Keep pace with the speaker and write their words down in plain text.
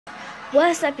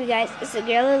What's up, you guys? It's the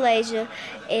girl Elijah,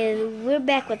 and we're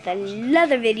back with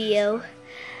another video.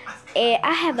 And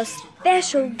I have a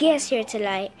special guest here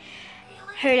tonight.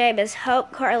 Her name is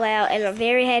Hope Carlisle, and I'm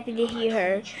very happy to hear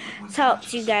her talk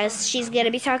to you guys. She's going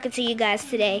to be talking to you guys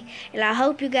today, and I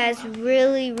hope you guys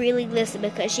really listen,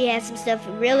 because she has some stuff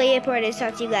really important to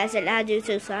talk to you guys, and I do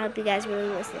too, so I hope you guys really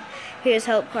listen. Here's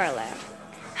Hope Carlisle.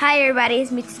 Hi everybody,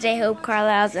 it's me today, Hope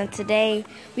Carlisle, and today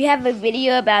we have a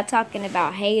video about talking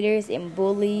about haters and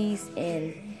bullies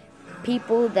and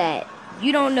people that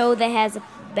you don't know that has a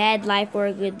bad life or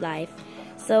a good life.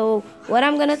 So what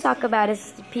I'm going to talk about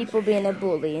is people being a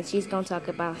bully, and she's going to talk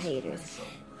about haters.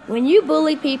 When you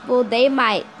bully people, they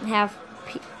might have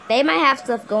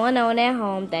stuff going on at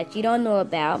home that you don't know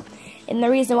about, and the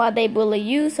reason why they bully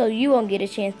you, so you won't get a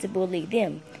chance to bully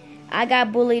them. I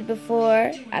got bullied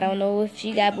before. I don't know if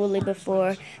she got bullied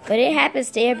before, but it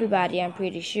happens to everybody, I'm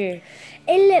pretty sure.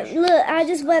 And look, I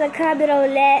just want to comment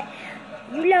on that.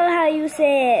 You know how you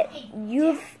said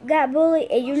you've got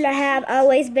bullied, and you know how I've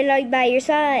always been by your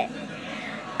side?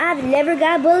 I've never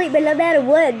got bullied, but no matter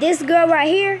what, this girl right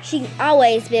here, she's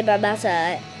always been by my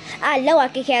side. I know I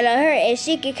can count on her, and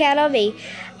she can count on me.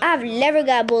 I've never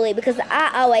got bullied because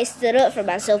I always stood up for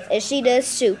myself, and she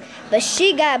does too. But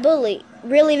she got bullied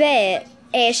really bad,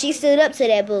 and she stood up to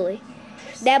that bully.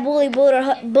 That bully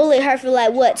bullied her for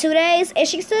like, what, 2 days? And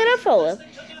she stood up for him.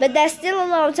 But that's still a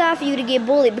long time for you to get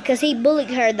bullied, because he bullied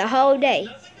her the whole day.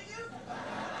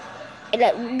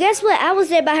 And guess what? I was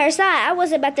there by her side. I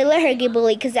wasn't about to let her get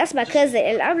bullied, because that's my cousin,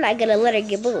 and I'm not going to let her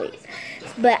get bullied.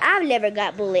 But I've never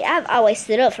got bullied. I've always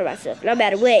stood up for myself, no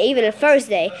matter what. Even the first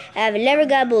day, I've never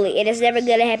got bullied, and it's never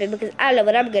going to happen, because I know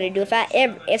what I'm going to do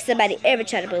if somebody ever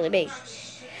try to bully me.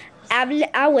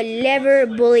 I would never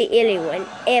bully anyone,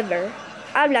 ever.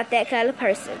 I'm not that kind of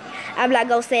person. I'm not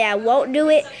going to say I won't do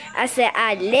it. I said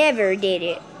I never did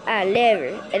it. I never.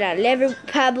 And I never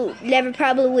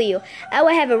probably will. I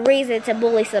would have a reason to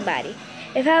bully somebody.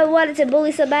 If I wanted to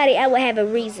bully somebody, I would have a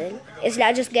reason. It's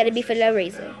not just going to be for no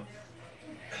reason.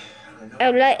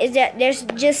 That's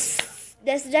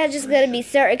not just going to be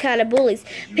certain kind of bullies.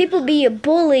 People be a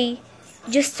bully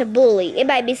just to bully. It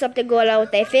might be something going on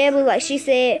with their family, like she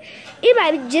said. It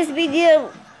might just be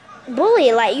good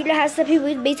bullying. Like, you know how some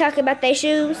people be talking about their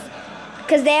shoes?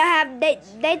 Because they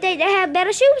think they have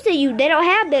better shoes than you. They don't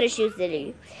have better shoes than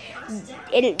you.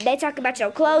 And they talk about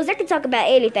your clothes. They can talk about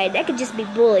anything. They could just be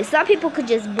bullies. Some people could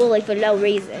just bully for no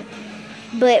reason.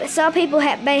 But some people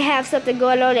may have something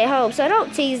going on at home. So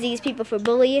don't tease these people for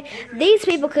bullying. These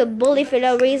people could bully for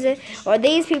no reason. Or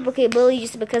these people could bully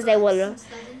just because they want to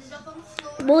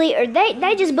bully. Or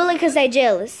they just bully because they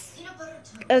jealous.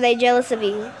 Or they jealous of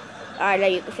you. Alright, now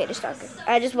you can finish talking.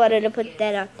 I just wanted to put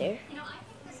that out there.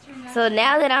 So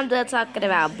now that I'm done talking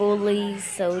about bullies,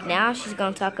 so now she's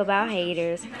going to talk about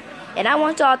haters. And I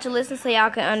want y'all to listen so y'all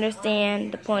can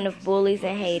understand the point of bullies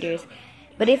and haters.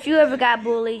 But if you ever got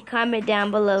bullied, comment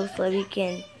down below so we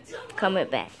can comment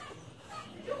back.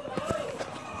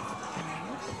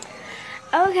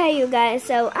 Okay, you guys,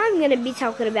 so I'm going to be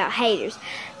talking about haters.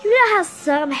 You know how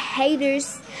some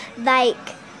haters, like,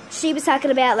 she was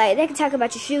talking about, like, they can talk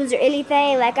about your shoes or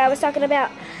anything, like I was talking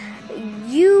about.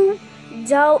 You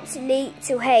don't need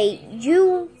to hate.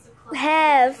 You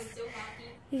have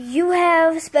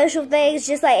special things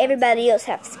just like everybody else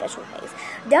has special things.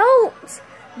 Don't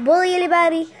bully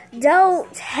anybody.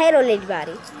 Don't hate on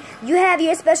anybody. You have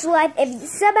your special life. If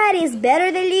somebody is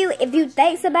better than you, if you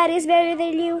think somebody is better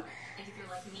than you,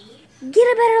 get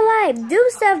a better life. Do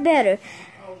stuff better.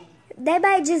 They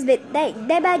might just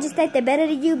think they're better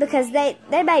than you because they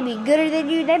might be gooder than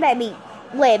you. They might be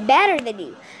better than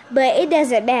you. But it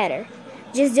doesn't matter.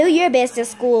 Just do your best in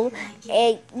school,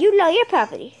 and you know your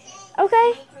property.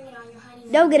 Okay?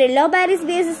 Don't get in nobody's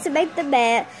business to make them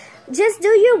mad. Just do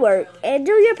your work and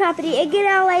do your property and get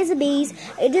all A's and B's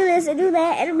and do this and do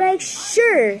that and make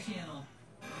sure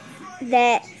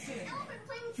that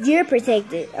you're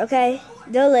protected. Okay?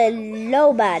 Don't let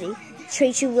nobody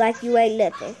treat you like you ain't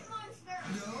nothing.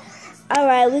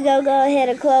 Alright, we're going to go ahead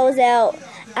and close out.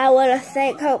 I want to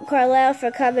thank Hope Carlisle for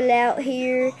coming out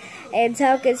here and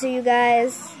talking to you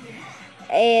guys.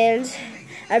 And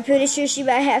I'm pretty sure she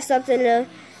might have something to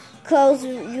close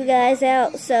you guys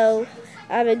out. So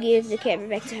I'm going to give the camera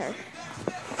back to her.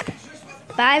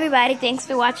 Bye everybody. Thanks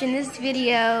for watching this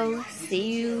video.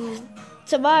 See you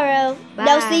tomorrow. Bye.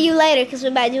 No, see you later, because we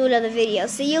might do another video.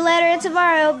 See you later and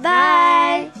tomorrow.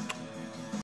 Bye. Bye.